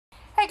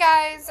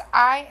guys,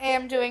 I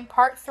am doing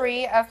part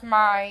 3 of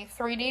my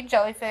 3D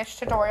jellyfish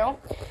tutorial.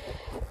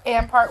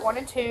 In part 1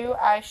 and 2,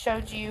 I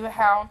showed you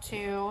how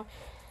to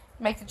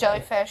make the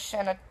jellyfish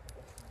and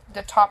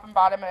the top and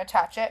bottom and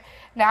attach it.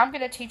 Now I'm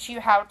going to teach you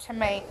how to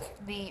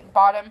make the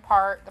bottom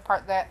part, the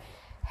part that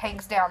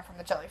hangs down from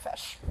the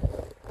jellyfish.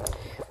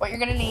 What you're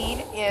going to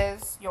need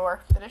is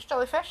your finished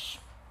jellyfish.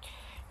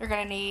 You're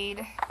going to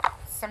need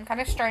some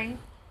kind of string,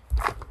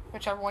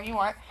 whichever one you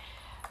want.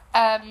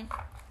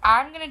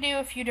 I'm going to do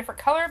a few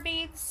different color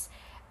beads,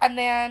 and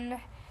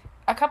then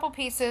a couple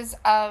pieces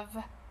of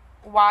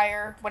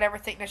wire, whatever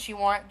thickness you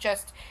want,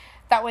 just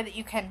that way that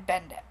you can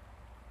bend it.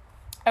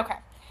 Okay.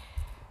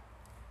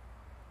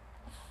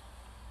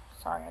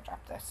 Sorry, I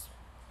dropped this.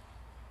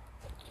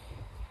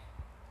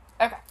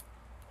 Okay.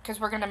 Because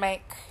we're going to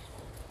make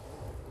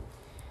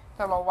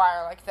the little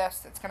wire like this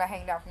that's going to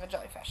hang down from the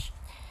jellyfish.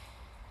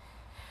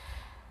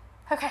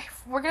 Okay,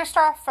 we're going to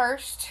start off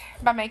first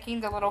by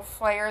making the little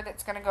flare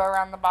that's going to go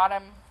around the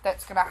bottom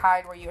that's going to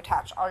hide where you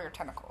attach all your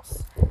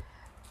tentacles.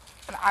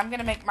 And I'm going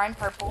to make mine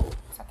purple,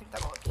 because I think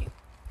that'll look cute.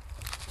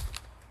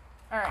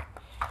 Alright.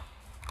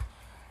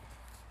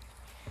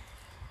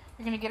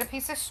 You're going to get a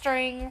piece of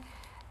string,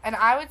 and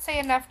I would say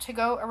enough to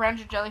go around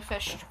your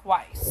jellyfish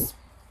twice.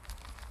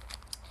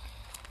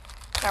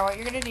 Now what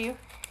you're going to do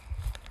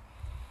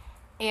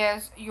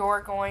is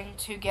you're going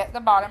to get the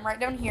bottom right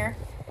down here.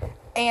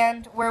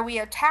 And where we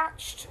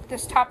attached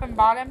this top and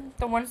bottom,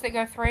 the ones that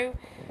go through,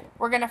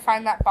 we're going to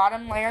find that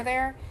bottom layer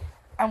there.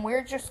 And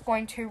we're just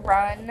going to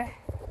run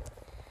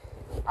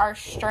our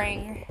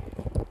string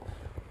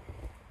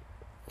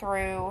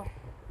through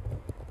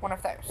one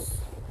of those.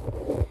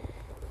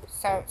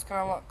 So it's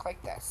going to look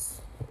like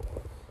this.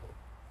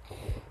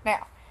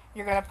 Now,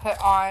 you're going to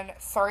put on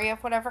 3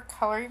 of whatever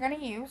color you're going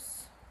to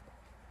use.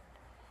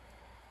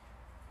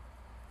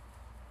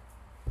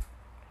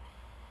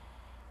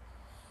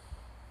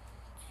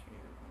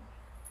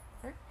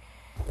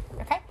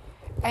 Okay,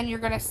 and you're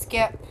going to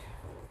skip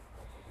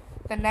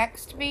the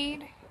next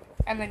bead,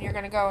 and then you're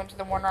going to go into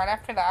the one right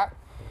after that.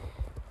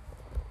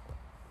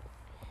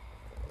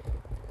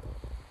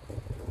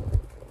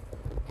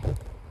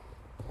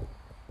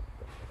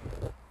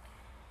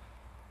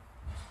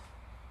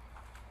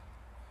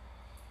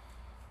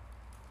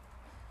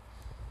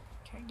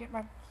 Can't get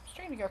my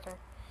string to go through.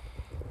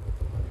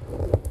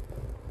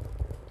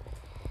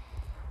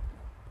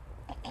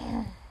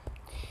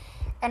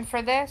 And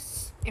for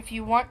this, if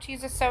you want to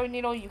use a sewing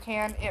needle, you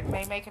can. It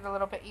may make it a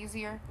little bit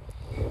easier.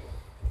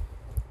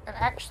 And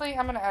actually,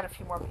 I'm going to add a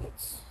few more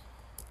beads.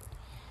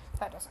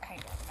 That doesn't hang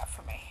down enough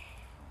for me.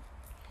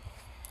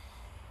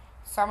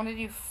 So I'm going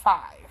to do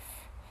 5.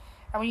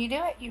 And when you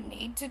do it, you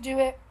need to do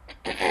it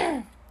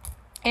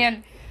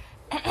in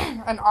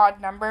an odd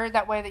number.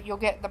 That way that you'll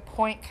get the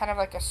point kind of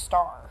like a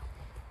star.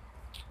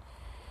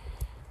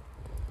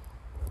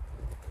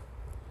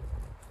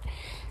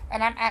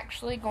 And I'm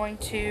actually going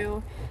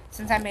to,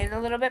 since I made it a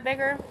little bit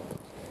bigger,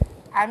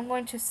 I'm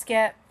going to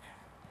skip,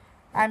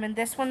 I'm in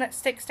this one that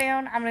sticks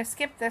down, I'm going to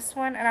skip this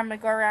one, and I'm going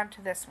to go around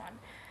to this one.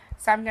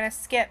 So I'm going to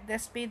skip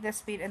this bead,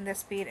 and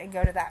this bead, and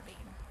go to that bead.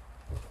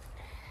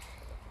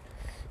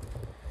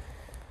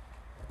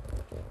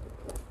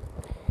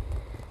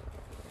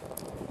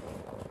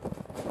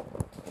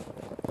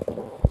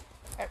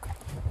 Okay,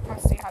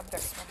 let's see how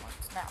this one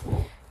looks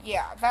now.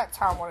 Yeah, that's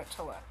how I want it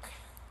to look.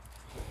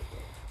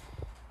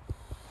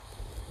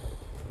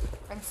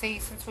 And see,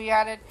 since we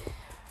added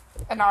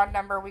an odd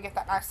number, we get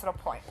that nice little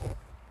point.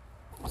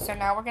 So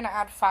now we're going to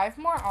add 5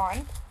 more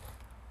on.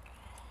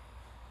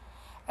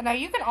 And now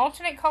you can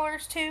alternate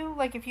colors too,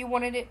 like if you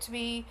wanted it to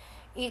be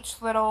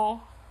each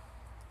little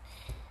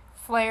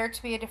flare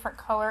to be a different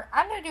color.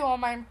 I'm going to do all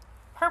mine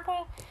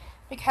purple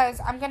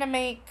because I'm going to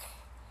make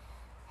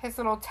his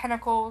little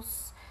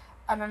tentacles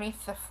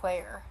underneath the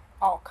flare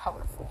all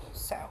colorful.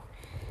 So,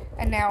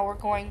 and now we're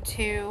going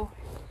to,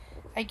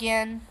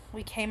 again,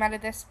 we came out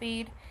of this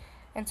bead.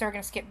 And so we're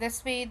going to skip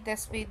this bead,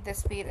 this bead,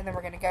 this bead, and then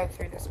we're going to go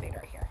through this bead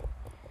right here.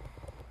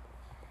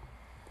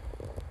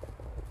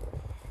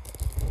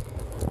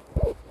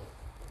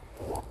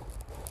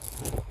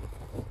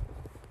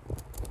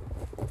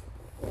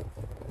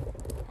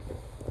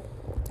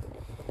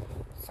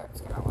 So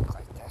it's going to look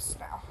like this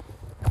now.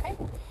 Okay?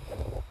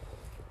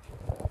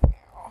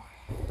 Now,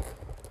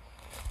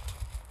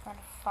 add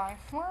 5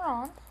 more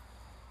on.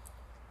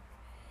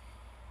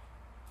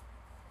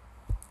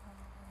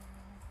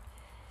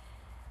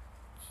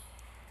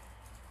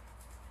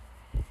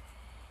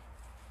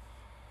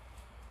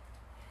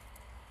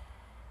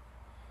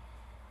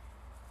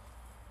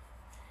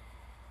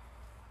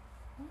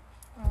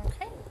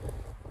 Okay,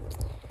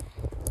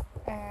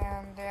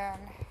 and then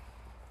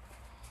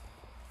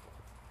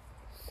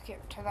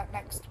skip to that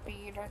next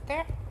bead right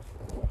there,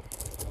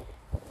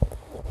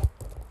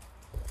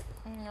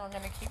 and we're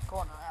going to keep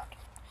going around.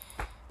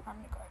 I'm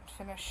going to go ahead and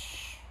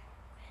finish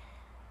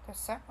this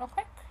set real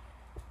quick.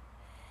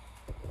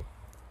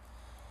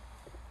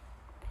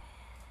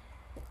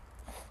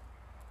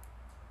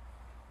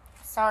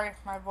 Sorry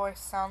if my voice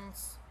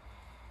sounds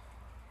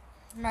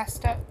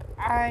messed up.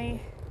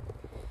 I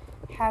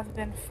have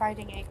been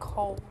fighting a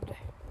cold.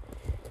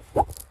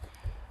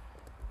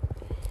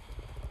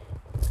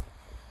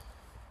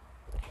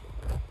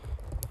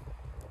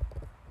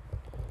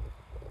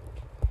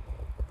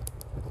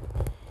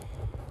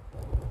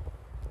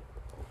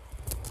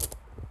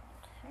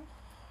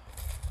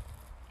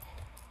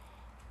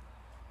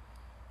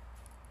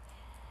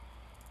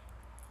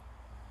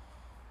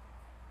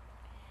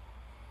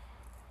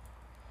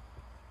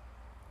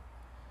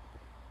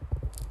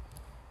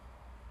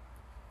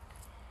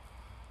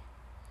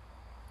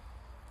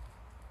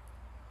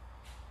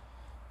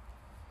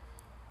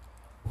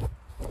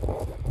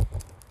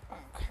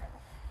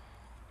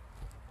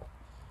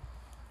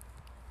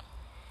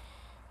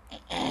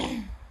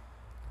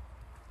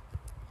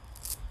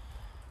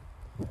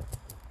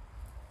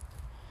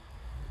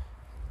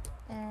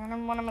 And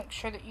I want to make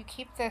sure that you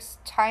keep this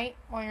tight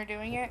while you're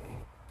doing it.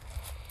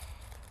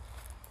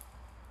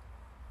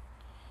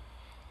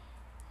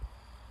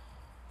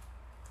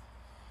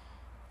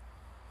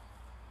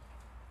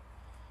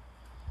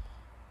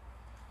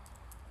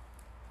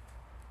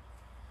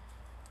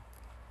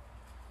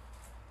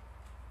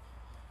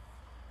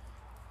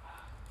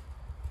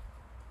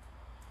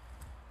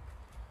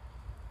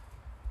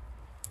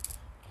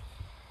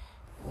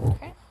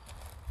 Okay.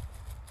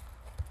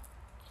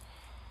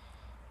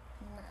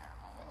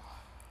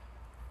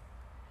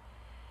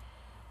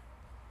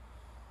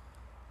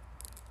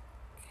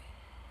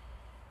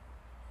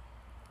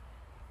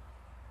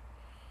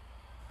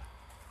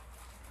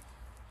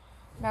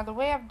 Now the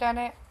way I've done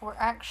it, we're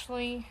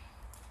actually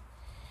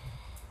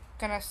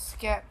gonna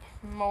skip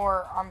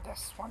more on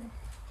this one.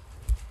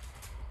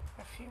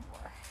 A few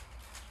more.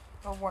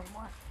 Or one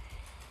more.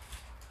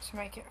 To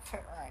make it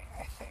fit right,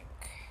 I think.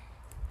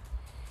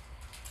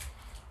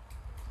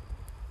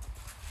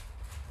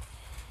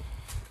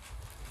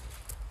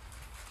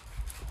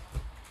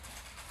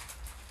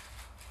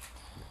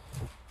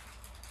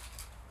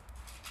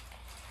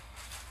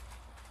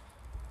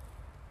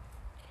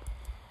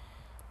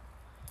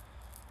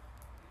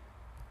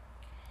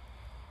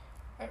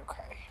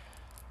 Okay.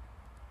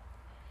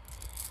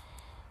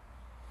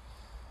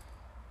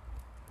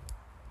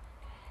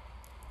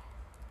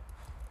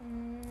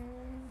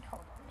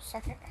 Hold on a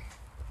second.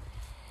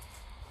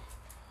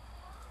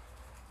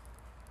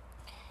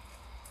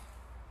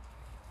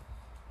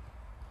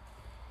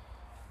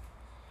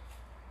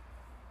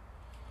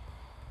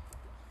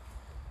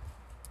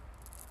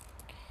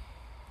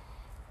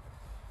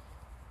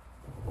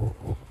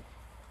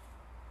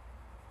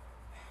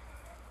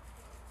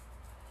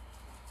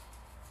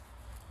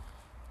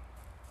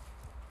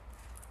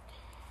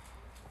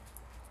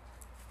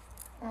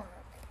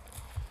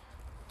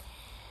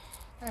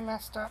 I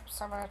messed up,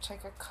 so I'm going to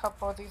take a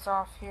couple of these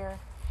off here.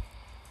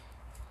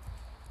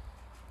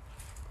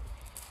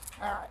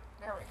 Alright,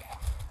 there we go.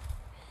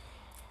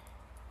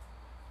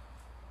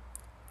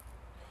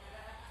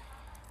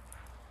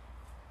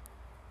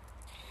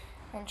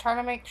 And try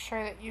to make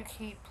sure that you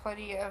keep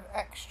plenty of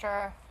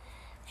extra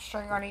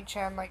string on each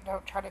end, like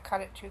don't try to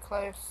cut it too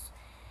close.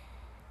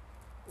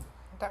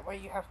 That way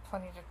you have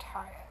plenty to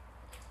tie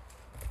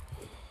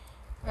it.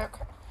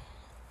 Okay.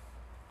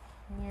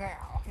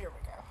 Now, here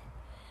we go.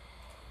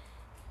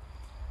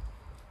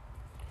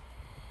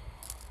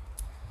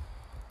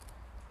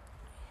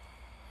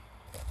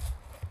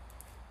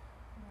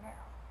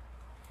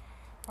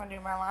 I'm going to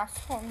do my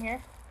last one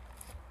here.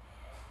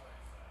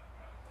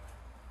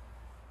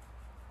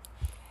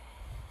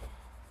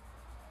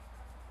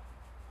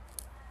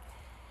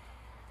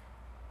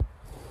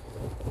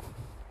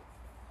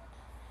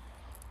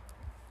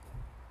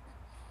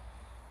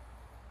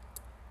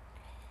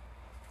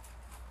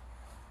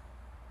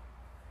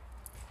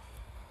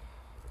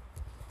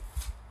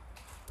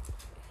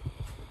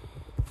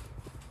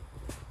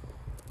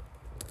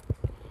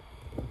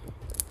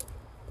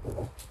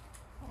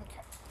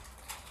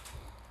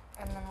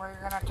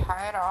 We're going to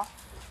tie it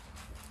off.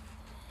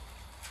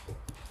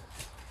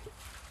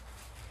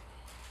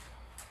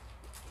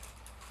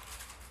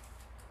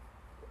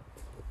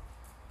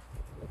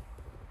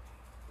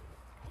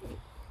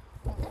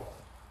 Okay.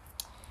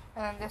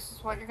 And this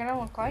is what you're going to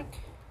look like.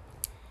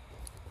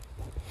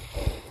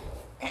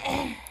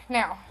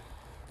 Now,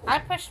 I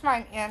pushed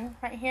mine in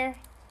right here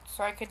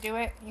so I could do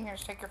it. You can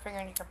just take your finger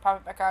and you can pop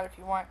it back out if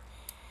you want.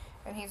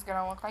 And he's going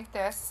to look like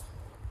this.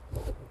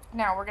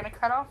 Now, we're going to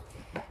cut off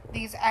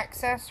these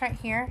excess right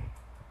here.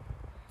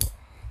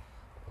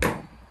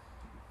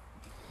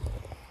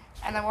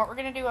 And then what we're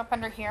going to do up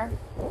under here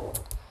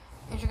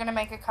is you're going to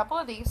make a couple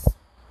of these,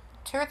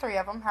 2 or 3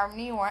 of them, however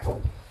many you want.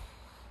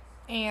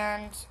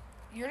 And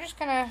you're just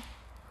going to,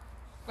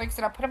 like I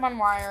said, I put them on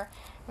wire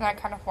and I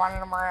kind of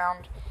winded them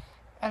around.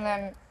 And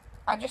then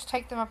I just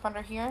take them up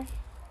under here.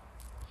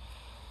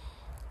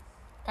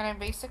 And then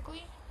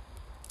basically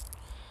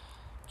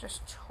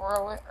just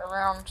twirl it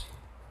around,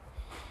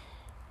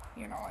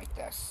 you know, like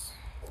this,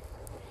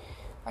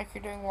 like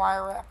you're doing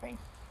wire wrapping.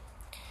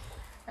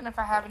 And if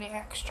I have any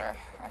extra,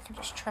 I can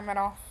just trim it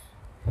off.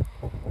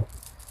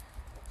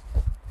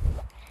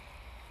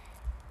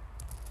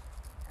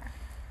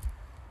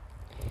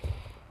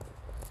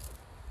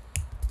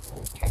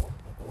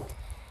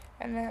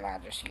 And then I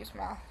just use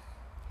my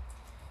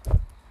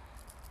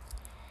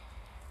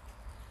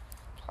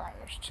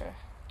pliers to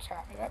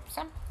tighten it up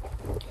some.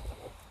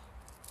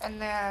 And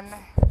then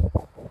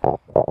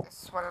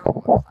this is what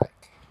it'll look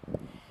like.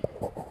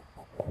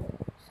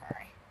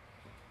 Sorry.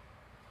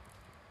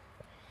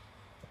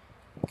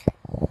 Okay.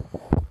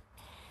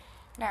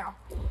 Now,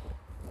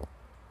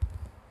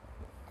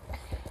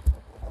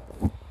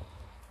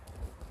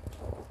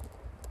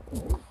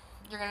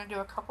 you're going to do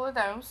a couple of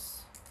those.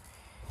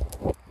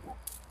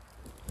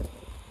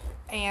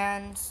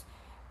 And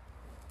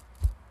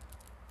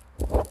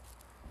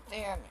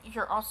then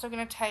you're also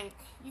going to take,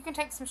 you can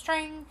take some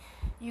string,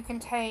 you can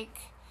take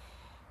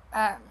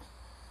I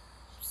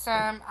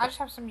just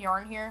have some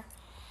yarn here,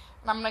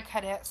 and I'm going to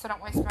cut it so I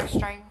don't waste my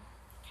string.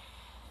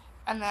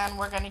 And then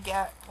we're going to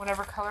get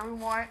whatever color we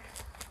want.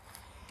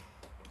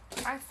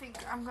 I think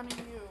I'm going to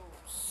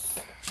use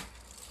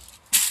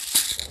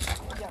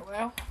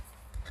yellow.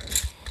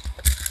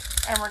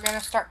 And we're going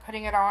to start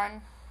putting it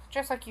on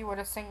just like you would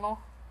a single.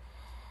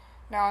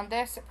 Now on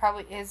this, it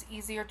probably is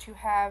easier to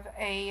have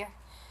a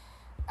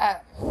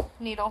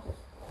needle.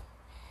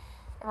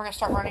 And we're going to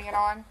start running it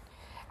on.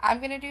 I'm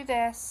going to do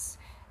this,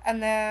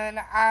 and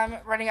then I'm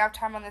running out of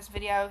time on this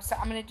video, so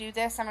I'm going to do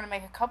this. I'm going to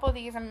make a couple of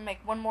these. I'm going to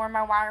make one more of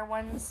my wire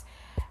ones,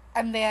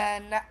 and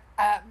then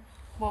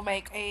we'll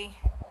make the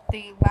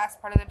last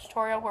part of the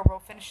tutorial where we'll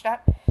finish it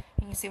up, and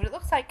you can see what it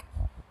looks like.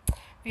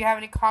 If you have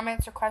any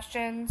comments or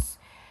questions,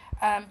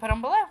 put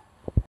them below.